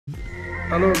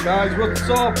Hello guys, what's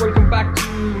up? Welcome back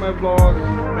to my vlog.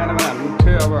 बिहान हामी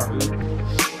उठ्यो अब हामी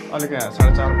अलिक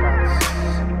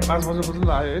 4:30 5 बजे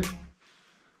लाग्यो है।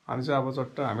 हामी चाहिँ अब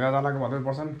चट्ट हामी आज जानको भन्दै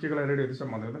पर्छन् केको लागि रेडी हुँदैछ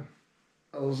भन्दै त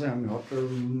अब चाहिँ हामी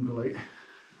होटलको लागि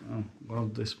one of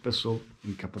the special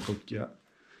in Cappadocia.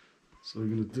 So we're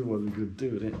gonna do what we're gonna do,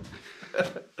 right?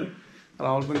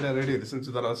 Rahul पनि त्यहाँ रेडी हुँदैछ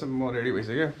तर चाहिँ म रेडी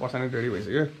भइसक्यो पर्सन रेडी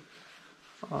भइसक्यो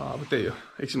अब त्यही हो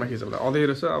एकछिनमा खिच्दा आउँदै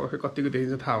रहेछ अब कतिको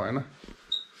देखिन्छ थाहा भएन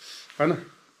हैन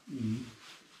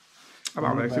अब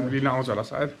हाम्रो एकछिन लिन आउँछ होला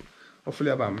सायद होपफुली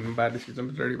अब हामी बाहिर निस्किन्छौँ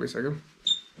रेडी भइसक्यो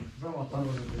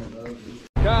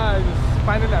गाइस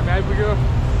फाइनली हामी आइपुग्यो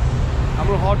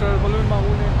हाम्रो होटल बलुनमा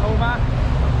आउने ठाउँमा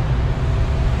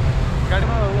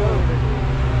गाडीमा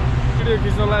भिडियो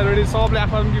खिच्नलाई रेडी सबले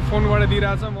आफ्नो फोनबाट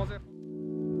दिइरहेछ म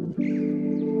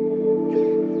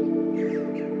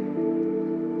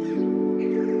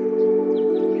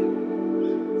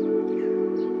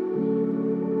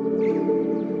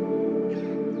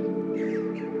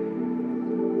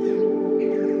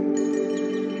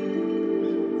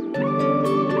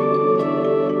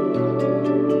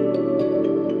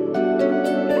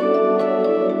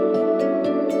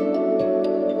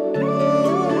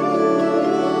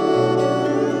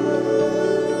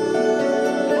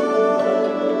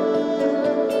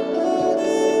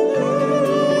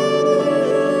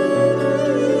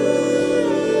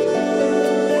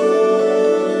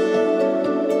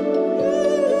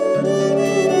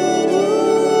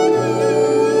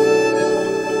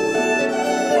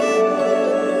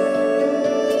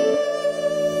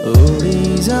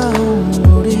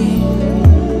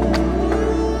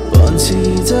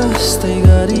चाहिँ जस्तै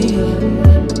गरी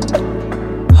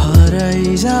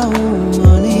हराइजाऊ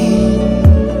अनि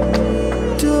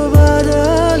त्यो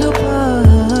बादल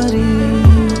पारी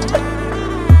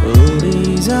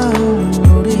उडिजाऊ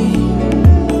उडी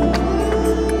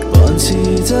पन्छी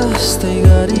जस्तै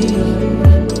गरी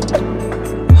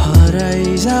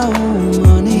हराइजाऊ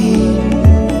अनि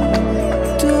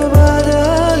त्यो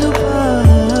बादल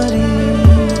पारी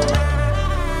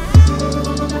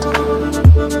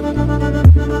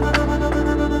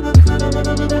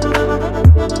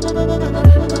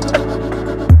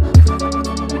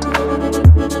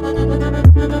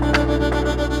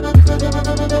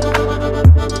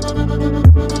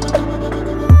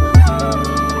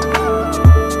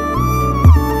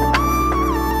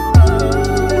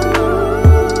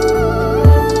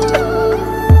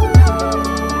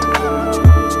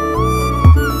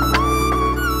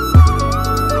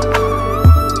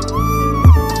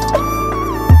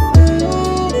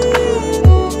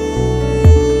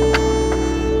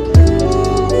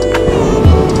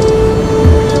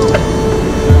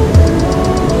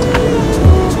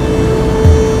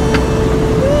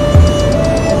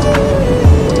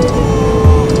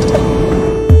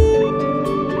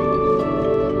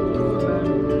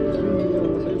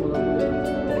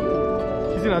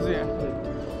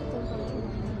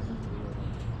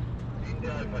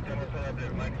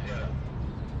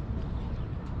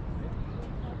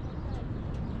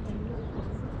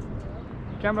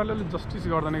क्यामेराले अलिक जस्टिस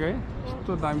गर्दैन कि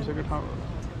यस्तो दामिसक्यो ठाउँ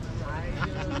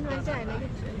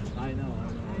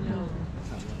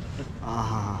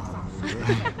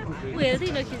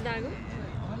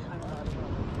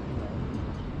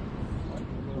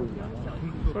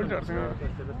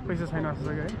पैसा छैन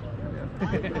जस्तो कि है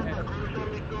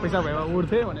पैसा भएमा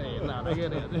उड्थे भने हेर्न हाल्दै के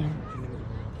अरे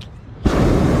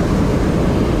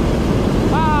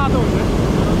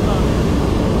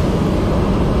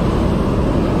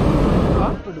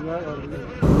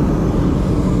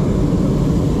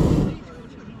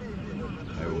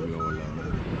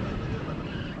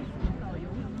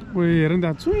हेर नि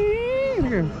त्यहाँ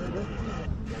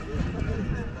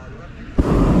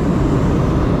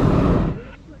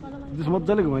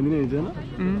मजाले घुमाइदिने हिजो होइन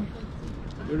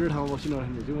एउटै ठाउँमा बसिनु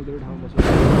राख्ने चाहिँ म एउटै ठाउँमा बस्छु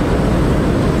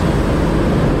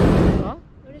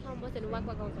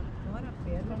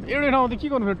एउटै ठाउँ त के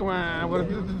गर्नु फेरि टुवा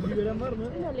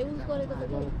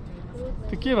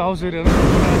त्यो के भाउ छ हेरेर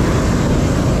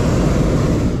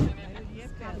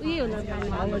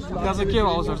त्यहाँ चाहिँ के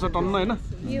भाउहरू छ टन्न होइन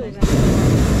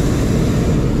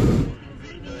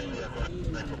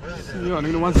यो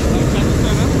भनेको once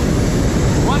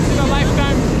in a life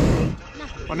time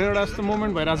भनेर एउटा यस्तो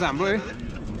मोमेन्ट भइरहेको छ हाम्रो है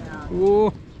ओ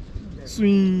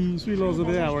सुई सुई लाउँछ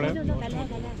त्यही यहाँबाट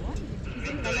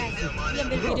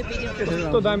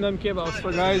कस्तो दामी दामी के भाउ छ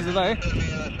गाइज यता है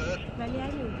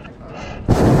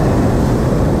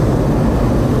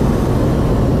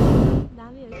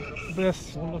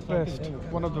best,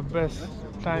 one of the best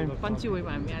time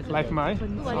लाइफमा है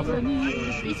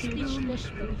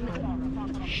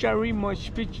Sorry, म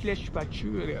स्पिचलेस भएको छु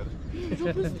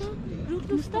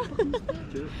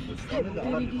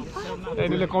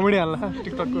कमेडी हाल्ला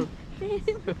टिकटकको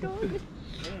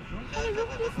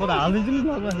म त हाल्दिन्छु नि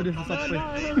ब्लगमा फेरि सबै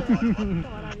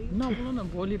नबोल न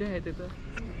बोलिरहेको थियो त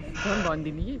झन्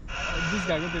भनिदिने कि जिस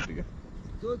गएको त्यतिकै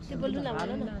त्यो बोल्नु न भन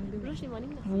न रोशनी भनिङ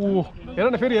न ओ हेर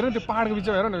न फेरि हेर न त्यो पहाडको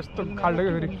बिचमा हेर न यस्तो खाल्डो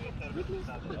फेरि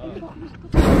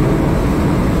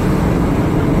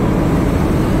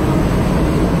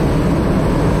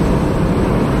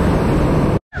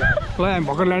ल हामी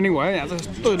भर्खर ल्यान्डिङ भयो यहाँ चाहिँ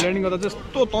यस्तो ल्यान्डिङ गर्दा चाहिँ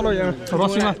यस्तो तल यहाँ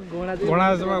रसीमा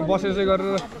घोडामा बसेर चाहिँ गरेर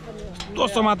यस्तो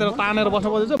समातेर तानेर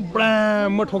बस्नुपर्छ चाहिँ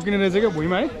ब्राम ठोकिने रहेछ क्या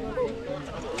भुइँमा है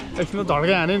एकछिन त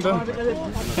झड्कै हाने नि त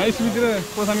यहाँ स्मृतिर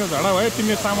कोसानको झगडा भयो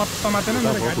तिमीले समातेन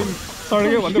मेरो घाँटी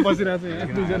चढ्क्यो भन्दै बसिरहेको छ यहाँ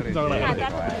दुईजना झगडा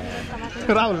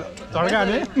राहुल झड्का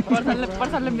हाने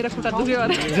पर्सालले मेरो खुट्टा दुख्यो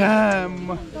अरे जाम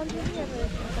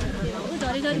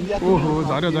ओहो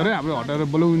झऱ्यो झऱ्यो हाम्रो हटेर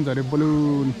बलुन झऱ्यो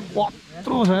बलुन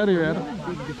कत्रो छ यार यो यार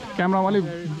क्यामेरामा अलिक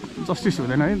जस्टिस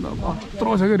हुँदैन है कत्रो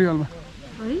छ क्या रियलमा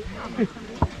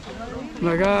ल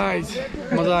गाइस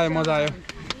मजा आयो मजा आयो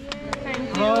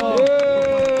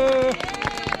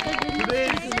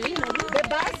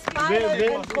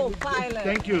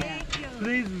Thank you.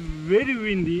 Today is very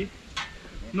windy.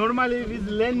 Normally with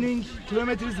landing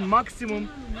kilometers maximum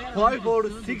 5 or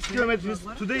 6 kilometers.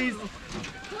 Today is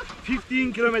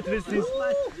 15 kilometers.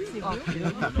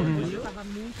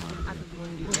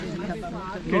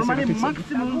 Normally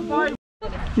maximum 5.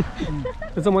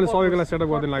 त्यो चाहिँ मैले सबैकोलाई सेटअप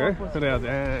गरिदिनु लाग्यो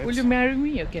है Will you marry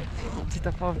me? Okay. Just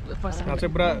a person.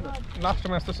 चाहिँ पुरा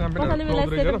लास्टमा यस्तो स्याम्पेन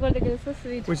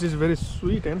which is very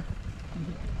sweet and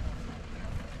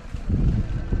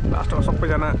लास्टमा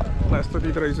सबैजनालाई यस्तो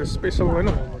दिँदो रहेछ स्पेसल होइन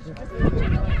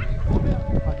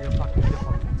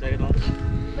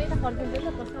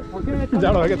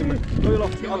जाडो भयो क्या तिमी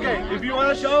Okay, if you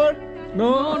want a shower, No.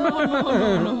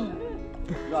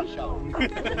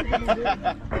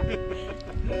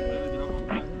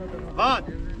 One,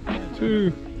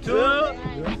 2, 2,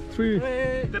 3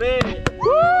 3.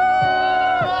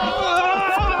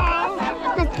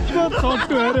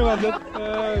 छोटो हेऱ्यो भन्छ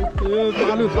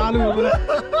चालु चालु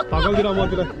धकलतिर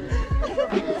मतिर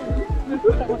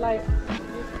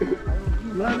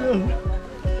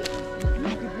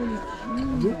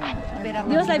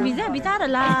दिवसलाई भिजा बिचार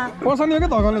ला पर्सानी हो क्या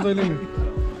धकल्ने जहिले नि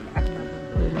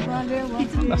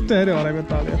जस्तो हेऱ्यो हराएको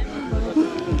ताल्यो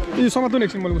यो समात्नु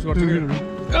एकछिन मैले उस गर्छु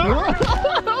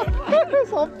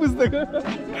सब पुछ्दैको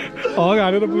हग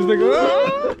हालेर पुछ्दैको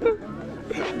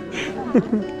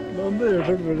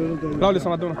राहुलले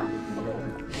समात्नु न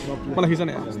मलाई खिच न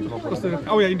कस्तो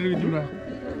अब यहाँ इन्टरभ्यू दिनु यहाँ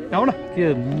आऊ न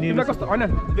तिमीलाई कस्तो होइन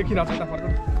देखिरहेको छ यता फर्क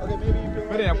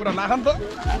फेरि यहाँ पुरा लाख नि त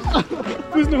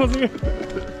बुझ्नु खोज्नु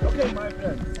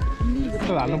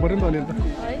हाल्नु पऱ्यो नि त अहिले त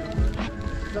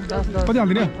कति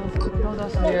हालिदिने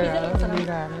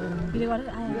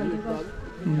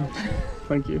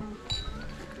thank you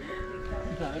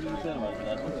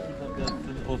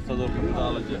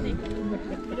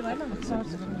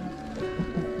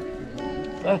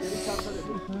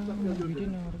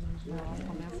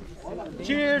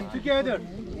Cheers together.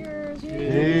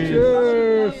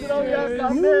 Cheers.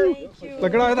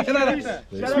 Lagda है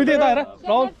स्मृति यता हेर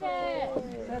राहुल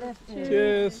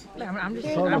Cheers.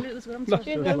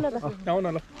 आऊ न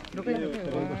ल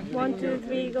 1 2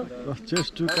 3 go Cheers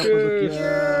to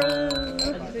Cappadocia.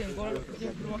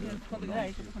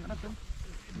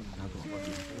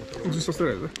 Juice कस्तो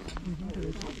रहेछ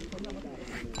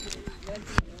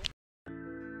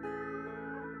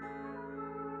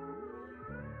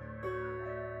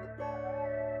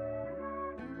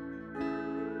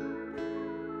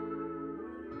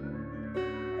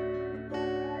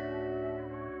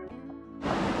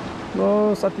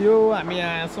ल साथी हो हामी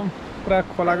यहाँ छौँ पुरा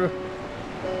खोलाको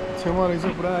छेउमा रहेछ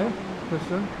पुरा है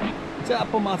रेस्टुरेन्ट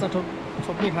च्याप्पो माछा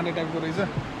छोप्ने खाने टाइपको रहेछ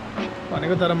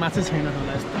भनेको तर माछै छैन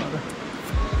होला यस्तो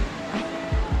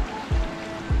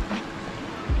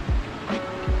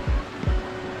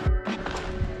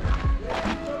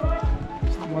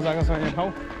मजाको छ यहाँ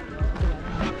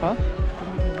ठाउँ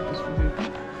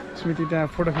स्मृति त्यहाँ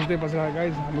फोटो खिच्दै बसिरहेको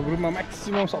गाइज हाम्रो ग्रुपमा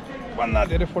म्याक्सिमम् सबभन्दा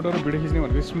धेरै फोटोहरू भिडियो खिच्ने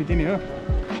भनेको स्मृति नै हो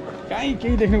कहीँ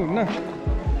केही देख्नु हुन्न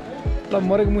ल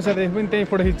मरेको मुसा देखे पनि त्यहीँ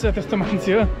फोटो खिच्छ त्यस्तो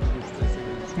मान्छे हो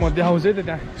म देखाउँछु है त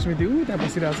त्यहाँ स्मृति त्यहाँ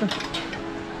बसिरहेको छ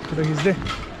फोटो खिच्दै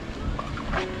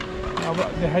अब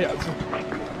देखाइहाल्छु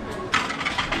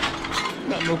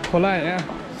राम्रो खोला यहाँ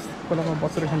खोलामा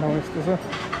बसेर खाँदा यस्तो छ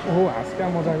ओहो हाँस क्या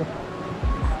मजाको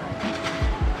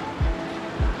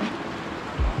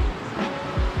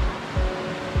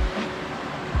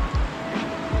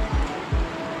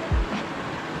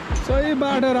सही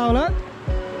बाटो राहुल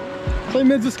सही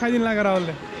मे जुस खाइदिनु लाग्यो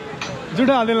राहुलले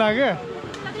जुठो हालिदिनु लाग्यो क्या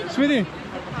स्मृति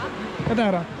यता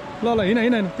हेर ल हिँड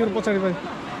हिँड हिँड तेरो पछाडि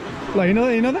ल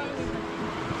हिँड त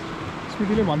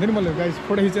स्मृतिले भन्दैन मैले गाइस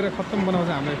फोटो खिचेर खत्तम बनाउँछ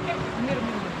हामीले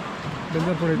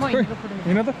डेन्जर फोटो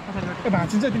हिँड त ए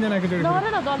भाँचिन्छ तिनजना एकैचोटि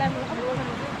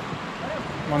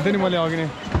भन्थेँ नि मैले अघि नै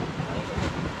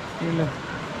तिमीले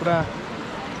पुरा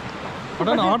हट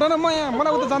न म यहाँ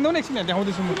मलाई उता जान्दैन एकछिन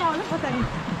देखाउँदैछु म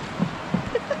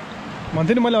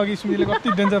भन्थेँ नि मैले अघि स्मृतिले कति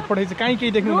डेन्जर फोटो खिच्छ कहीँ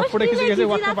केही देख्नु फोटो खिचेको चाहिँ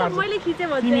वाक्क पार्छ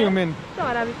तिमी हो मेन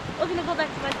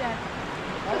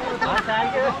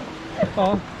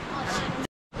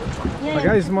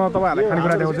गाइस म तपाईँहरूलाई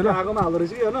खानेकुरा देखाउँछु ल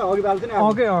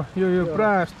ओके यो पुरा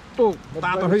यस्तो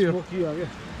तातो है यो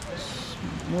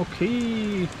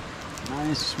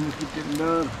स्मोकी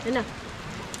टेन्डर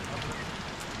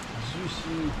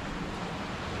जुसी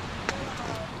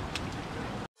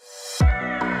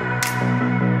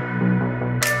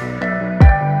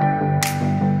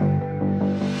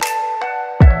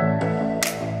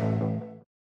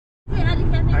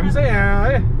हामी चाहिँ यहाँ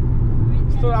है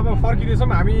यस्तो अब फर्किँदैछौँ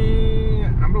हामी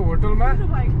हाम्रो होटलमा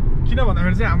किन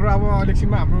भन्दाखेरि चाहिँ हाम्रो अब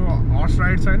एकछिनमा हाम्रो हर्स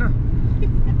राइड छ होइन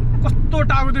कस्तो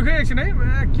टाउको दुख्यो एकछिन है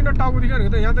किन टाउको दुख्यो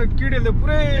भनेको त यहाँ त किडीहरूले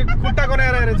पुरै खुट्टा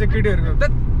गनाएर आएर चाहिँ किडीहरूको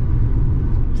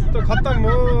यस्तो खत्तम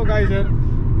हो गाइजहरू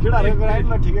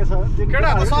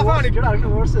केटाहरू सफा अनि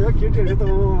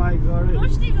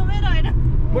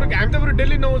बरु हामी त बरु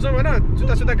डेली नुहाउँछौँ होइन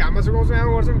जुत्ता सुत्ता घाममा सुकाउँछौँ यहाँ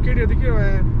गर्छौँ केटीहरू त के हो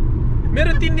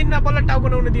मेरो 3 दिनमा बल्ल टाउको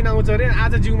नुहाउने दिन आउँछ अरे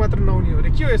आज जिउ मात्र नुहाउने हो अरे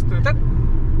के हो यस्तो त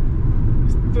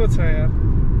यस्तो छ यार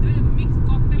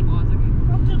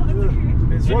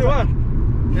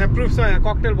यहाँ प्रुफ छ यहाँ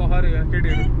ककटेल भयो अरे यहाँ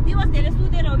केटीहरू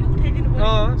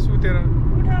सुतेर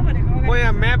म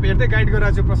यहाँ म्याप हेर्दै गाइड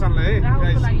गरिरहेको छु प्रशान्तलाई है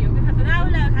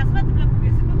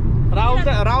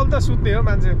राहुल त सुत्ने हो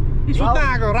मान्छे सुत्न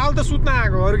आएको राहुल त सुत्न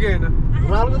आएको अरू के होइन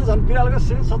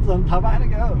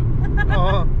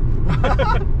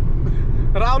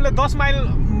राहुलले 10 माइल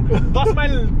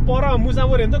पर मुसा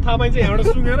मऱ्यो भने त थाहा पाइन्छ यहाँबाट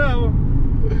सुँगेर अब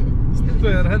यस्तो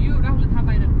हेर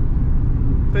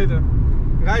त्यही त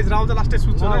गाइज राहुल त लास्टै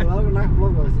सुत्छ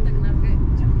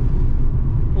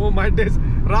ओ माइ डेज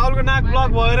राहुलको नाक ब्लक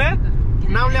भयो रे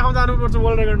नाम लेखाउन जानुपर्छ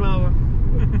वर्ल्ड रेकर्डमा अब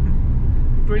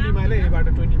 20 माइल है यहीबाट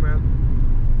 20 माइल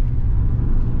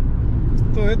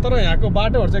यस्तो तर यहाँको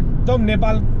बाटोहरू चाहिँ एकदम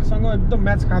नेपालसँग एकदम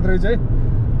म्याच खाँदो रहेछ है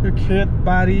यो खेत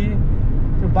बारी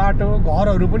त्यो बाटो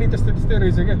घरहरू पनि त्यस्तै त्यस्तै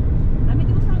रहेछ क्या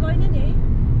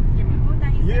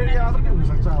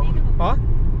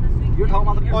यो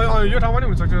ठाउँमा पनि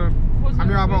हुनसक्छ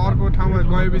हामी अब अर्को ठाउँमा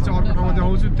गएपछि अर्को ठाउँमा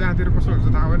देखाउँछु त्यहाँतिर कस्तो हुन्छ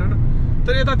थाहा भएन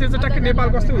तर यतातिर चाहिँ ट्याक्कै नेपाल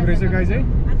कस्तो हुँदो रहेछ गाई चाहिँ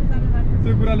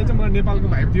त्यो कुराले चाहिँ मलाई नेपालको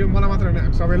भाइब दियो मलाई मात्र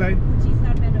होइन सबैलाई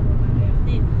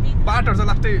बाटोहरू चाहिँ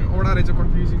लास्टै ओडा रहेछ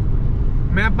कन्फ्युजिङ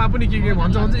म्यापमा पनि के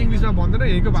भन्छ इङ्ग्लिसमा भन्दैन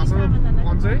यहीँको भाषामा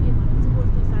भन्छ है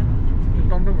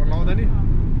टमटमहरू लाउँदा नि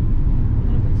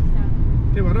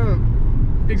त्यही भएर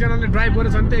एकजनाले ड्राइभ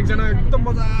गरेछ भने त एकजना एकदम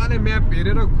मजाले म्याप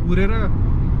हेरेर घुरेर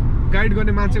गाइड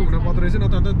गर्ने मान्छे हुन पर्दो रहेछ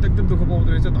नत्र त एकदम दुःख पाउँदो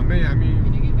रहेछ धन्नै हामी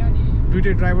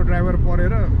दुइटै ड्राइभर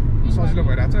परेर सजिलो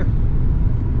भइरहेछ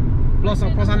प्लस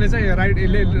प्रशान्तले चाहिँ राइट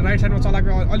साइडमा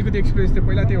चलाएको अलिकति एक्सपिरियन्स थियो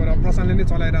पहिला त्यही भएर प्रशान्तले नै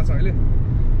चलाइरहेछ अहिले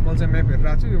मैले चाहिँ म्याप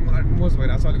हेरिरहेको छु मलाई मोज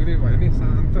भइरहेछ अलिकति भयो नि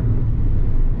शान्त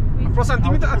प्रशान्त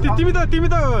तिमी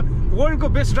त वर्ल्डको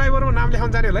बेस्ट ड्राइभरमा नाम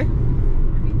लेखाउन जाने होला है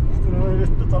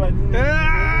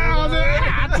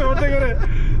हात छोड्दै गरे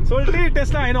सोल्टी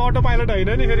टेस्ला होइन अटो पाइलट होइन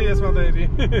नि फेरि यसमा त यदि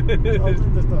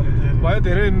भयो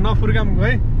धेरै नफुर्काम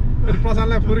है फेरि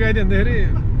प्रशान्तलाई फुर्काइदियो भन्दाखेरि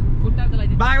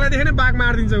बाघलाई देख्यो नि बाघ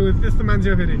मारिदिन्छ त्यस्तो मान्छे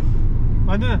हो फेरि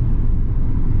होइन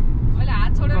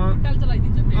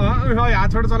हात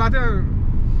छोडेर चलाएको थियो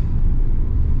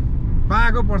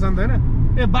बाघको प्रशान्त होइन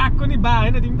ए बाघको नि बा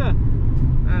होइन तिमी त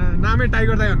नामै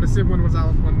टाइगर दाई भनेर सेभ गर्नुपर्छ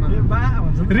अब फोनमा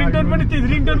रिङटोन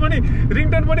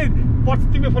पनि पर्छ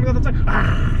तिमीले फोन गर्दा चाहिँ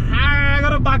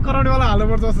गरेर बाघ कराउनेवाला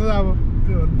हाल्नुपर्छ जस्तो अब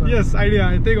यस आइडिया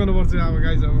त्यही गर्नुपर्छ अब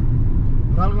गाइज अब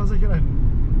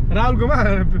राहुलकोमा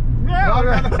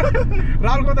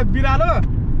राहुलको त बिरालो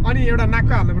अनि एउटा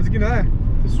नाकको हाल्नुपर्छ किन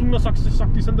सुँग्न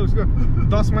शक्ति छ नि त उसको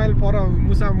 10 माइल पर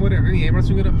मुसा मऱ्यो भने यहीँबाट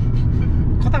सुँगेर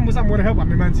कता मुसा मऱ्यो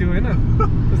भन्ने मान्छे हो होइन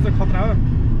त्यस्तो खतरा हो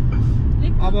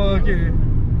अब के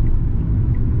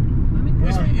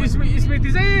स्मृति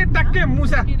चाहिँ ट्याक्कै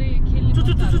मुसा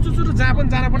चुचु जहाँ पनि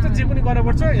जानुपर्छ जे पनि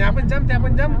गर्नुपर्छ यहाँ पनि जाम त्यहाँ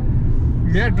पनि जाम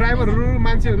यहाँ ड्राइभरहरू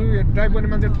मान्छेहरू ड्राइभ गर्ने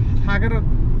मान्छे थाकेर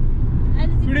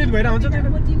पीडित भइरहेको हुन्छ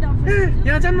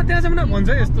यहाँ जाऊँ न त्यहाँ जाऊँ न भन्छ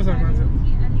यस्तो छ मान्छे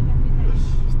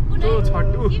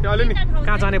अहिले नि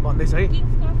कहाँ जाने भन्दैछ है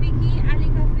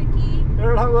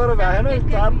एउटा ठाउँ गएर भएन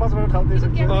 4-5 वटा ठाउँ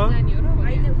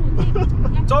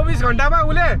 24 घण्टामा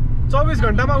उसले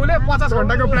 50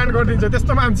 घण्टाको प्लान गरिदिन्छ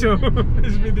त्यस्तो मान्छे हो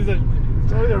स्मृति चाहिँ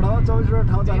 24 घण्टामा 24 वटा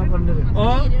ठाउँ जानुपर्ने रे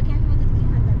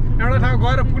एउटा ठाउँ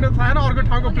गएर पुग्न थाहा छैन अर्को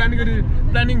ठाउँको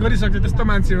प्लानिङ गरिसक्छ त्यस्तो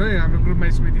मान्छे हो है हाम्रो ग्रुपमा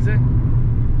स्मृति चाहिँ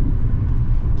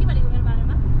के भनेको मेरो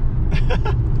बारेमा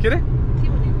के रे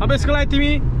अब यसको लागि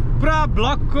तिमी पुरा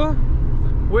ब्लगको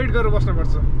वेट गरेर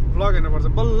बस्नुपर्छ ब्लग हेर्नुपर्छ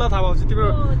बल्ल थाहा पाउँछ तिम्रो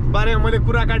बारेमा मैले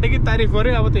कुरा काटेँ कि तारिफ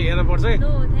गरेँ अब त्यो हेर्नुपर्छ है नो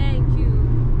थ्याङ्क यू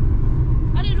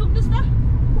अरे रुक्नुस् त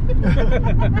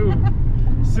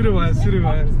सुरु भयो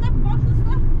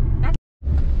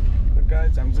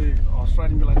गाइज हामी चाहिँ हर्स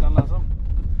राइडिङको लागि जान लाग्छौँ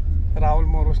राहुल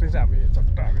म रोशनी चाहिँ हामी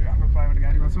आफ्नो प्राइभेट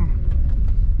गाडीमा छौँ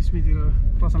स्मृति र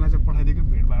प्रसन्नलाई चाहिँ पठाइदिएको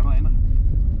भिडभाडमा होइन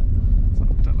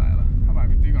चट्ट लगाएर अब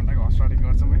हामी 2 घन्टाको हर्स राइडिङ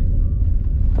गर्छौँ है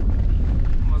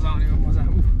मजा आउने हो मजा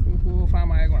फार्म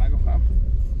आयो घोडाको फार्म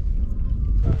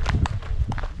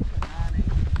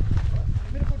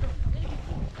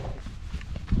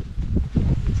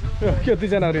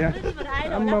कतिजनाहरू यहाँ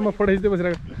आम्मामा फोटो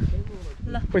बसिरहेको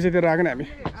पैसा तिरेर आएको नि हामी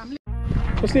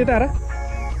कस्तो यता आएर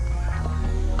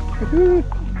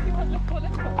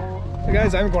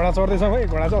गाइस हामी घोडा चढ्दैछौँ है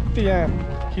घोडा चाहिँ अति यहाँ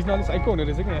खिच्न अलिक साइको हुने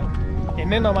रहेछ कि यहाँ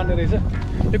हिँड्नै नमान्ने रहेछ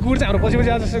यो गुड चाहिँ हाम्रो पछि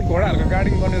आज घोडाहरूको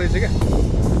गार्डिङ गर्ने रहेछ क्या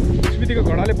स्मृतिको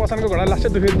घोडाले पसनको घोडा लास्टै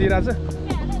दुखेर दिइरहेछ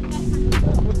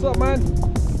मान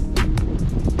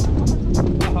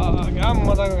घाम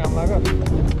मजाको घाम लाग्यो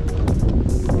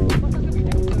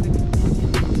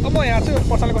अब म यहाँ छु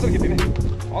पर्सनले कसरी खिच्दिने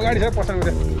अगाडि छ पर्सनको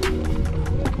त्यहाँ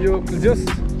यो जस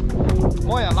म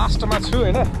यहाँ लास्टमा छु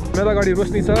होइन मेरो अगाडि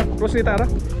रोशनी छ रोशनी यता आएर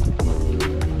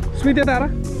स्मृति यता आएर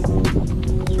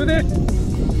स्मृति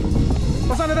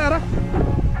प्रशान्त यता आएर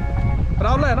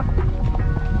राहुललाई हेर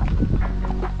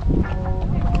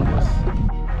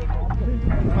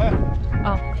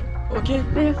ओके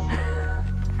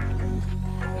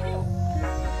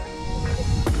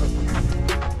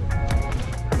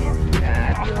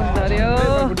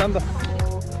भुटान त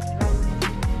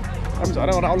अब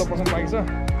झरा राहुललाई पसन्द पाइन्छ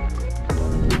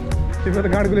तिम्रो त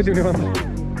गाडीकोले तिउने भन्दा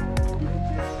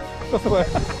कस्तो भयो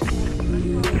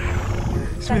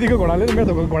स्मृतिको घोडाले मेरो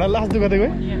त घोडा लास्ट दुखाइदिएको है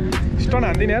स्टन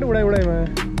हान्दिने यार उडाइमा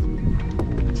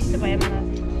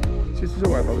चिसो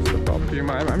भयो त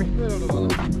टपमा आयौँ हामी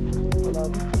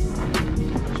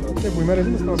भुइँमा रहेछ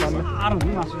नि त्यस्तो धानमा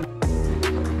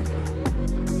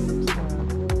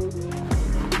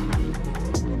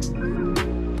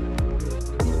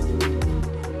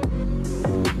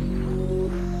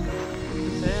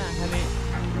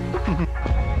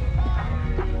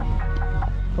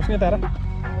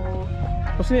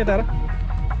Pusing ya Tara.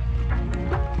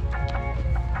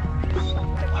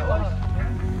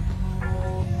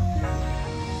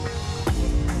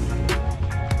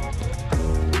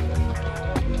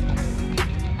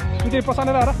 Sudah pasan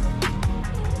Tara.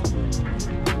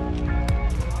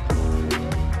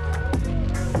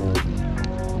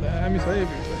 Kami saya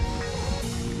bisa.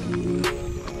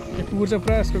 Kukur चाहिँ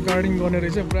पुरा यसको गार्डिङ गर्ने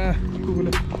रहेछ पुरा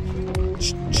कुकुरले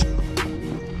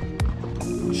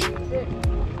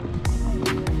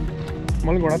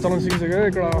मैले घोडा चलाउन सिकिसकेँ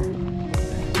एउटा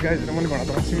गाइजहरू मैले घोडा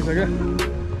चलाउन सिकिसकेँ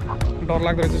डर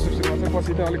लाग्दो रहेछ सुरुमा चाहिँ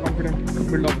पछि त अलिक कन्फिडेन्ट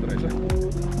बिल्डअप हुँदो रहेछ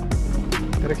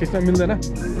धेरै खिच्न मिल्दैन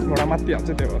घोडा मात्तिहाल्छ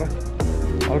त्यही भएर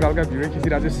हल्का हल्का भिडियो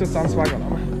खिचिरहेको यसो चान्स पाएको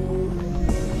घोडामा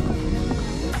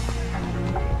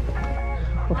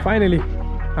फाइनली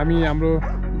हामी हाम्रो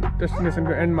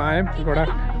डेस्टिनेसनको एन्डमा आयौँ घोडा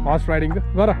हर्स राइडिङको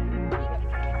गर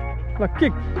ल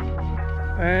किक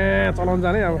चलाउन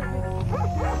जाने अब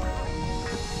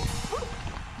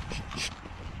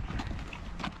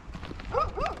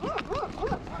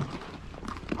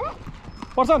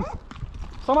पर्सन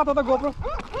समात त गोप्रो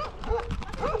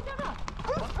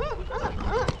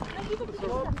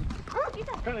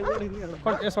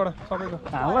यसबाट सबैको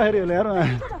हावा हेरी होला यार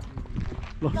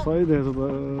ल सही दिएछ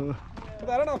त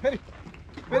हेर न फेरि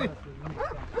फेरि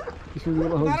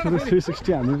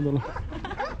 360 हान्नु ल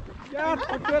यार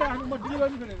ठोकेर हामी म डिल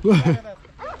गर्नु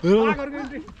पर्ने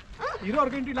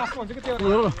हिरोहरुको इन्ट्री लास्ट भन्छ के त्यो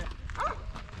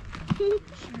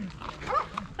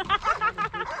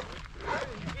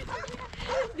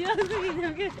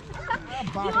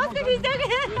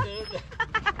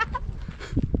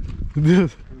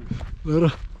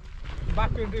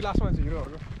बाकको इन्ट्री लास्टमा हुन्छ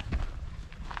हिरोहरुको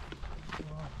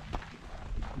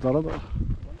जरा त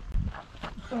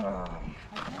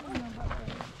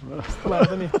यस्तो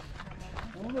लाग्छ नि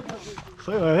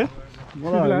सही भयो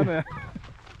है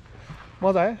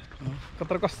मजा आयो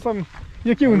कत्र कसम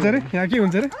यो के हुन्छ रे यहाँ के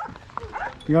हुन्छ रे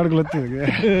गाडीको लत्ती हो क्या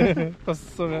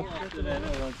कसम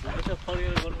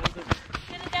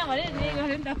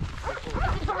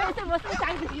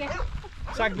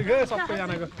साग दुख्यो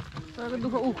सबैजनाको तर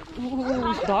दुःख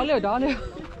ढल्यो ढल्यो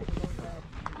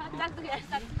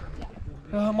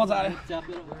मजा आयो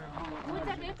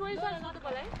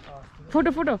फोटो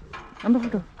फोटो हाम्रो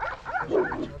फोटो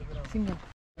सिङ्गल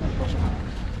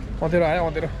अँधेरो आयो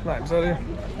अँधेरो ल हामी चाहिँ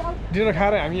डिनर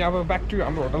खाएर हामी अब ब्याक टु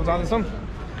हाम्रो होटल जाँदैछौँ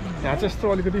यहाँ चाहिँ यस्तो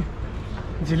अलिकति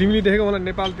झिलिमिली देखेको मलाई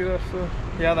नेपालतिर यस्तो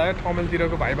याद आयो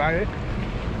ठमेलतिरको भाइ भाइ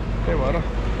त्यही भएर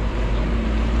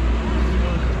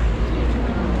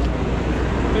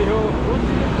त्यही हो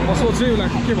म सोध्छु उसलाई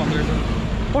के भन्दो रहेछ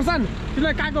प्रशान्त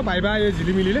तिमीलाई कहाँको भाइ भाइ यो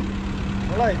झिलिमिलीले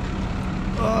मलाई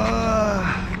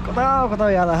कता कता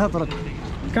याद आयो तर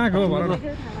कहाँको भन न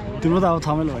तिम्रो त अब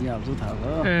थमेलो भनिहाल्छु थाहा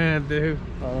भयो ए देख्यो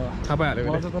थाहा पाइहाल्यो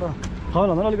मलाई चाहिँ तर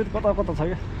थमेलो भन्दा अलिकति कता कता छ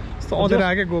क्या यस्तो अँधेरो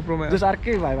आयो क्या गोप्रोमा जस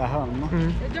अर्कै भाइ भएको भनौँ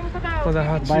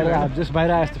बाहिर जस बाहिर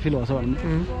आए जस्तो फिल हुन्छ भन्नु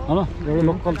होइन एउटा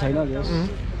लोकल छैन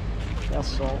जस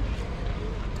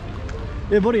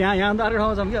ए बरु यहाँ यहाँ त अर्को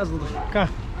ठाउँमा छौँ कि आज त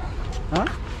कहाँ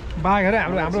बाघ अरे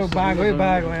हाम्रो हाम्रो बाघ हो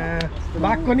बाघ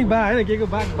बाघको नि बाघ होइन के को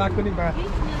बाघ बाघको नि बाघ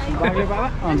बाघले बाबा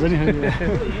हुन्छ नि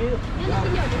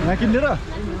यहाँ किनेर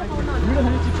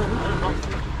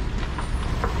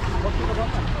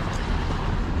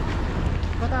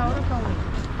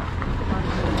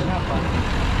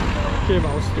के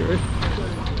भाउ त्यो है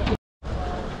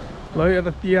ल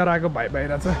यता तिहार आएको भाइ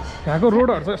बाहिर छ यहाँको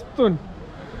रोडहरू चाहिँ यस्तो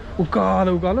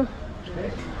उकालो उकालो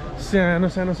सानो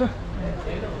सानो छ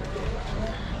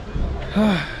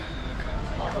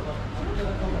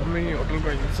हामी होटल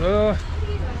गइन्छ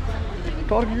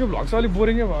टर्कीको भ्लग चाहिँ अलिक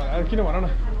बोरिङै भयो किन भन न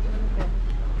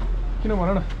किन भन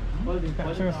न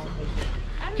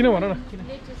किन भन न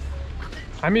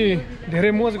हामी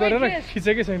धेरै मोज गरेर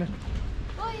खिचेकै छैन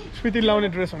स्मृति लाउने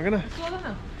ड्रेस भनेको न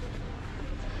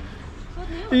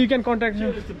you can contact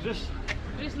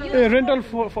A rental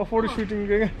for photo shooting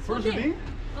क्या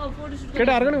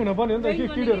केटाहरूको नि हुनुपर्ने हो नि त कि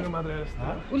केटीहरूको मात्रै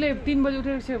उसले 3 बजे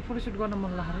उठेर फोटोसुट गर्न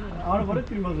मन लाग्यो आउनु पऱ्यो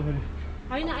 3 बजे फेरि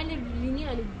होइन अहिले लिने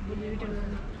अहिले रिटर्न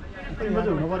गर्ने 3 बजे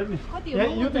हुनु पऱ्यो नि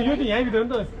यो त यहीँभित्र हो नि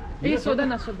त ए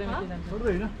सोध्दैन सोध्दैन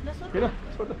छोड्दैन हेर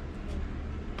छोड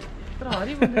तर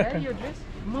हरि भन्दै है यो ड्रेस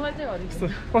मलाई चाहिँ हरि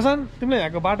प्रशान्त तिमीलाई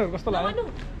यहाँको बाटोहरू कस्तो लाग्यो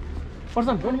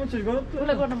प्रशान्त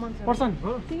उसलाई गर्न मन छ प्रशान्त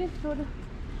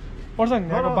प्रशान्त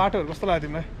यहाँको बाटोहरू कस्तो लाग्यो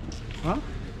तिमीलाई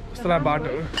कस्तो लाग्यो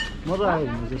बाटोहरू मजा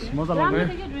आयो मजा लाग्यो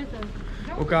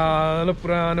उकालो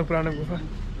पुरानो पुरानो गुफा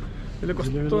यसले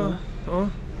कस्तो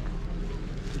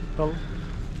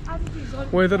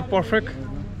वेदर पर्फेक्ट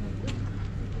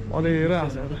अँधेरो आएको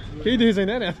छ केही देखेको छैन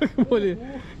यार मैले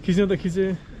खिच्नु त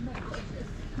खिचेँ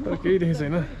तर केही देखेको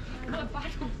छैन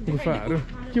गुफाहरू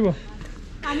के भयो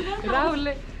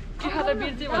राहुलले के खाँदा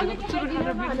बिर्जे भनेको चुर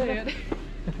खाँदा बिर्जे अरे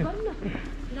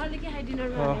राहुलले के खायो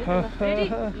डिनरमा रेडी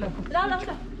राहुल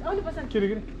आउनु पर्छ के रे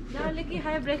राहुलले के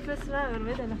खायो ब्रेकफास्टमा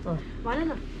भन्नु त भन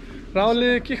न राहुलले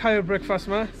के खायो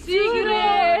ब्रेकफास्टमा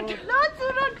सिगरेट न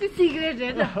चुरोट सिगरेट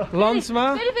हेर लन्चमा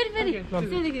फेरि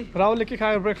राहुलले के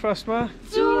खायो ब्रेकफास्टमा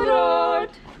चुरोट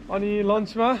अनि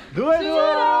लन्चमा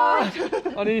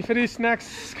अनि फेरि स्न्याक्स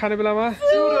खाने बेलामा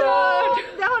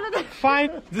फाइन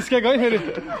जिस्केको है फेरि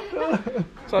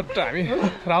चट्ट हामी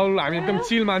राहुल हामी एकदम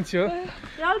चिल मान्छे हो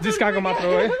जिस्काएको मात्र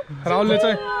हो है राहुलले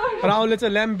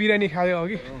चाहिँ ल्याम्प बिरयानी खायो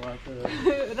अघि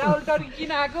राहुल टर्की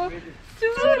किन आएको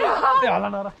ए हल्ला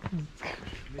नर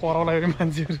कराउँदाखेरि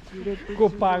मान्छेहरू को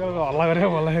पागल हल्ला गरेर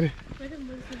भन्दाखेरि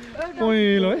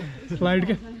पहिलो है लाइट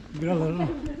क्या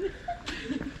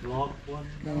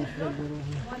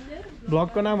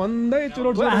ब्लगको नाम भन्दै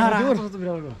चुरोट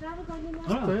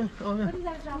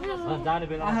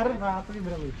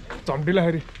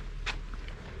झम्टिँदाखेरि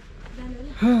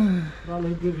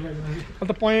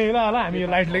अन्त पहिला होला हामी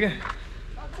लाइटले क्या